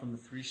check out from the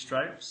Three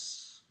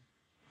Stripes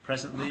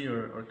presently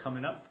or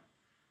coming up?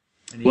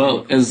 Any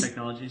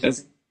technologies?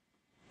 As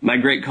my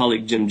great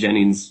colleague Jim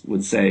Jennings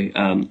would say,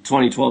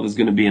 2012 is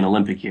going to be an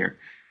Olympic year.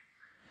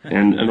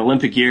 And an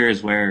Olympic year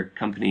is where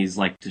companies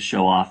like to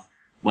show off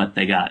what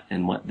they got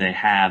and what they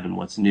have and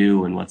what's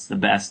new and what's the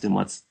best and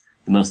what's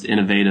the most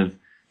innovative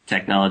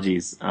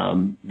technologies.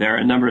 There are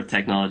a number of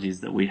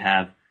technologies that we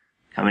have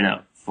coming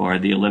out for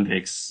the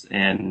Olympics,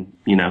 and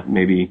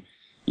maybe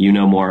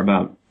more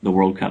about the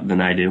World Cup than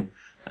I do,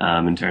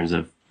 in terms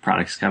of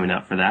products coming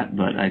out for that.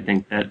 But I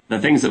think that the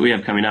things that we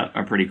have coming out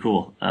are pretty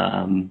cool.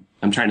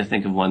 I'm trying to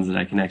think of ones that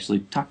I can actually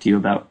talk to you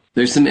about.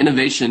 There's some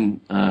innovation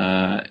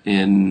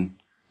in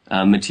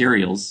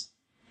materials.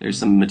 There's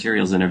some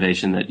materials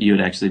innovation that you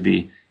would actually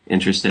be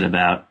interested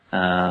about,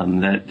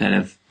 that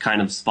have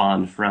kind of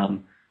spawned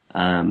from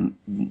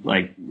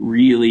like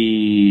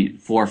really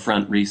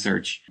forefront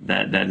research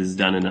that is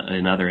done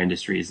in other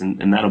industries,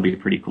 and that'll be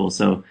pretty cool.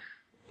 So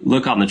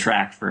look on the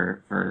track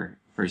for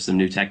some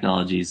new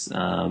technologies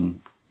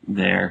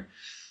there.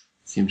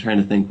 See, I'm trying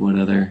to think what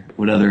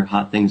other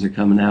hot things are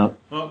coming out.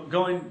 Well,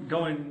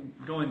 going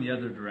the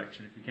other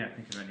direction, if you can't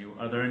think of any,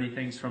 are there any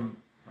things from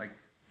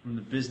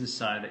the business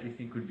side that you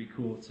think would be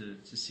cool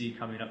to see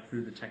coming up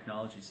through the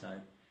technology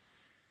side?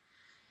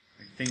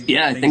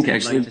 I think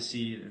actually like to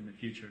see in the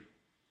future.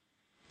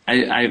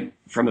 I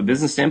from a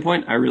business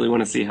standpoint, I really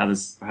want to see how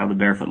the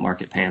barefoot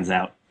market pans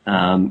out.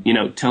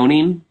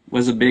 Toning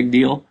was a big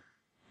deal.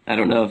 I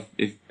don't know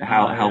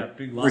how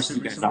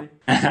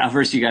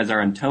versed you guys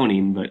are on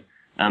toning, but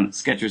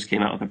Skechers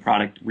came out with a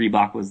product.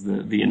 Reebok was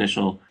the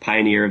initial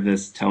pioneer of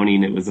this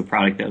toning. It was a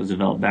product that was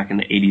developed back in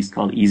the 80s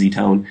called Easy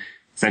Tone.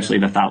 Essentially,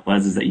 the thought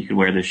was that you could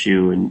wear this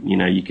shoe and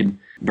you could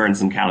burn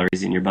some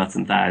calories in your butts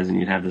and thighs, and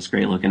you'd have this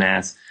great looking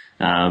ass,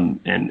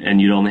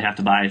 and you'd only have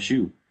to buy a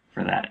shoe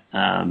for that.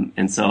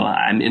 And so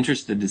I'm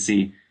interested to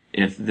see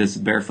if this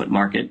barefoot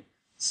market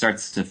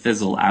starts to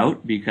fizzle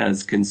out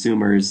because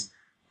consumers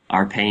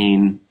are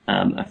paying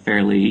a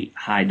fairly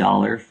high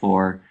dollar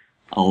for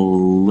a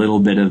little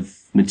bit of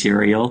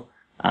material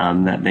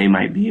that they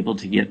might be able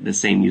to get the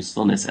same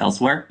usefulness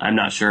elsewhere. I'm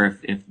not sure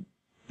if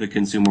the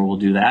consumer will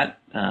do that,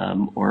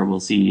 or will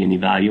see any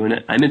value in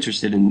it. I'm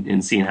interested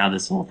in seeing how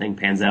this whole thing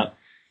pans out,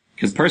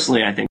 because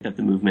personally I think that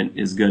the movement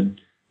is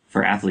good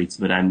for athletes,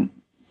 but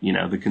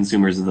the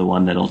consumers are the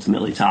one that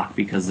ultimately talk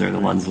because they're the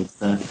ones with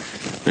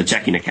the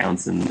checking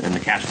accounts and the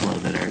cash flow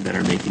that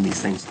are making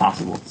these things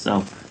possible.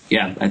 So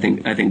yeah, I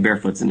think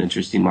barefoot's an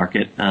interesting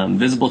market.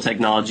 Visible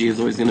technology is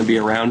always going to be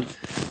around,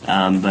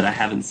 but I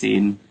haven't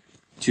seen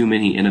too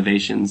many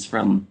innovations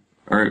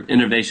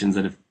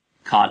that have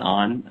caught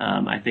on.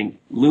 I think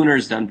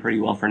Lunar's done pretty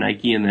well for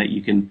Nike in that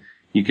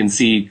you can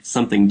see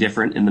something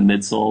different in the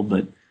midsole,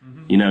 but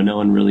no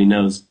one really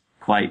knows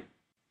quite,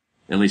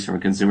 at least from a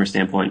consumer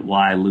standpoint,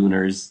 why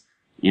Lunar's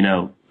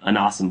an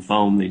awesome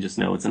foam. They just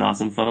know it's an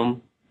awesome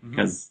foam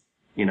because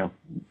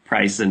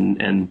price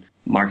and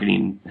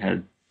marketing has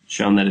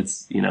shown that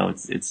it's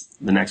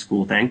the next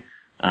cool thing.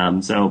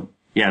 So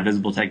yeah,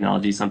 visible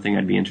technology is something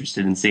I'd be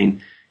interested in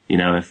seeing.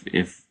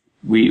 If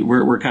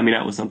we're coming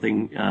out with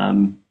something,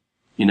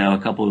 a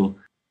couple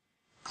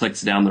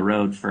clicks down the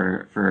road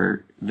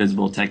for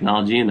visible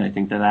technology, and I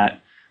think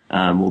that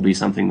will be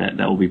something that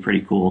will be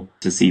pretty cool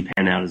to see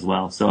pan out as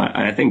well. So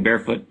I think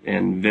Barefoot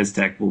and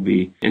VizTech will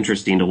be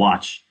interesting to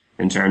watch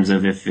in terms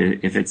of if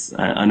it's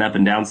an up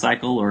and down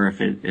cycle, or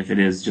if it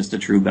is just a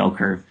true bell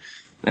curve,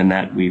 and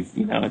that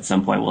we've at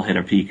some point we'll hit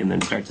a peak and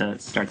then start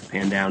to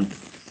pan down.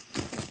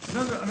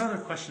 Another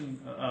question,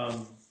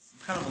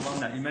 kind of along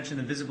that. You mentioned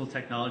the visible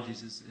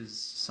technologies is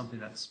something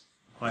that's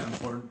quite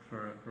important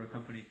for a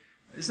company.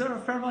 Is there a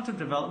fair amount of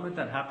development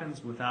that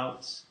happens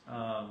without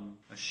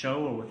a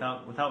show, or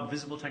without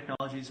visible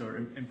technologies, or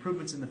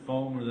improvements in the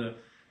foam or the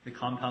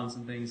compounds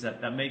and things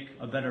that make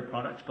a better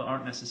product but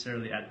aren't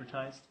necessarily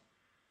advertised?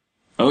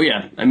 Oh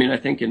yeah, I mean, I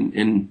think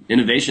in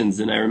innovations,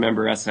 and I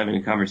remember us having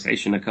a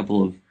conversation a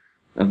couple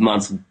of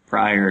months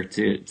prior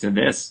to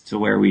this, to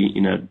where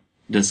we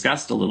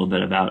discussed a little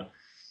bit about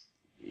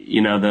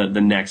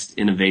the next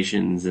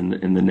innovations and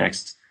the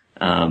next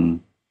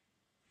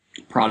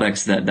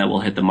products that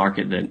will hit the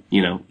market that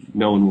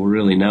no one will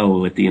really know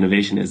what the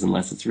innovation is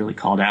unless it's really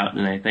called out.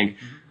 And I think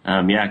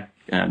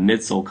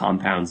midsole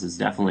compounds is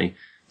definitely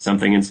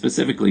something, and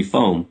specifically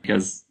foam,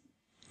 because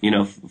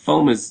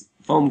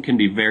foam can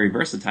be very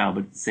versatile,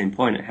 but at the same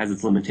point it has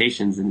its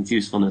limitations and its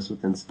usefulness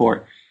within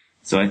sport.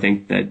 So I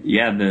think that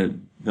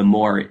the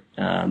more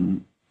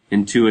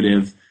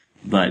intuitive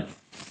but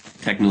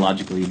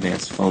technologically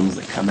advanced foams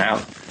that come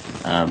out,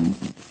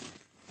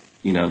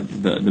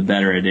 the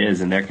better it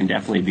is. And there can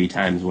definitely be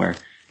times where,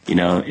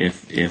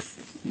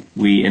 if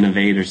we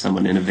innovate or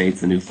someone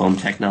innovates a new foam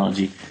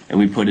technology and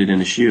we put it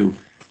in a shoe,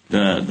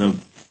 the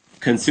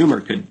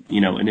consumer could,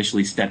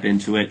 initially step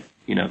into it,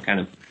 kind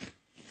of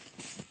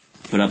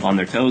put up on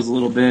their toes a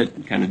little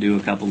bit, kind of do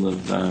a couple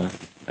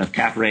of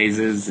calf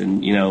raises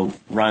and,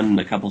 run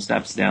a couple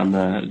steps down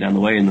the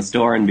way in the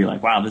store and be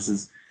like, wow, this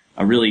is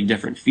a really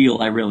different feel.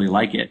 I really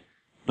like it.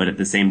 But at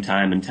the same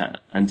time,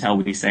 until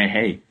we say,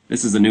 hey,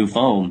 this is a new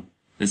foam,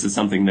 this is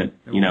something that,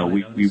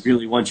 we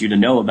really want you to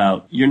know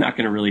about, you're not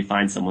going to really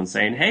find someone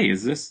saying, hey,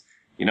 is this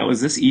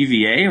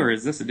EVA, or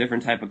is this a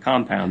different type of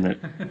compound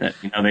that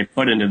they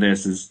put into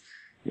this?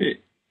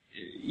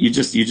 You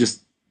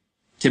just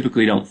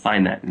typically don't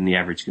find that in the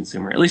average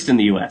consumer, at least in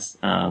the U.S.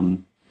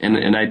 And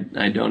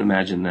I don't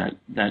imagine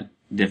that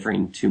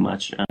differing too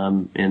much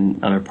in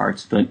other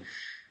parts. But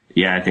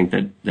yeah, I think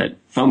that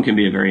foam can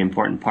be a very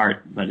important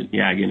part. But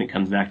yeah, again, it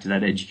comes back to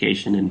that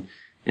education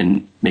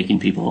and making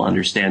people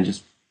understand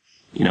just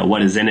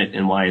what is in it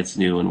and why it's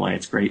new and why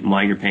it's great and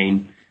why you're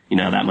paying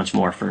that much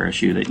more for a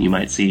shoe that you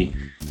might see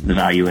the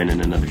value in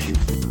another shoe.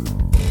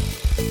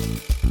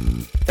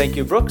 Thank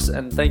you, Brooks,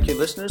 and thank you,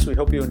 listeners. We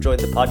hope you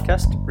enjoyed the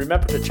podcast.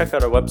 Remember to check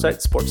out our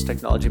website,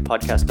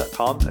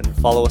 sportstechnologypodcast.com, and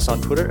follow us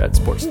on Twitter at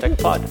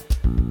SportsTechPod.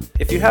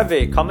 If you have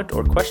a comment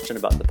or question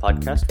about the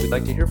podcast, we'd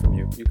like to hear from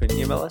you. You can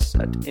email us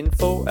at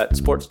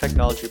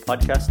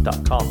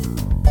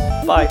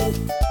info@sportstechnologypodcast.com. Bye.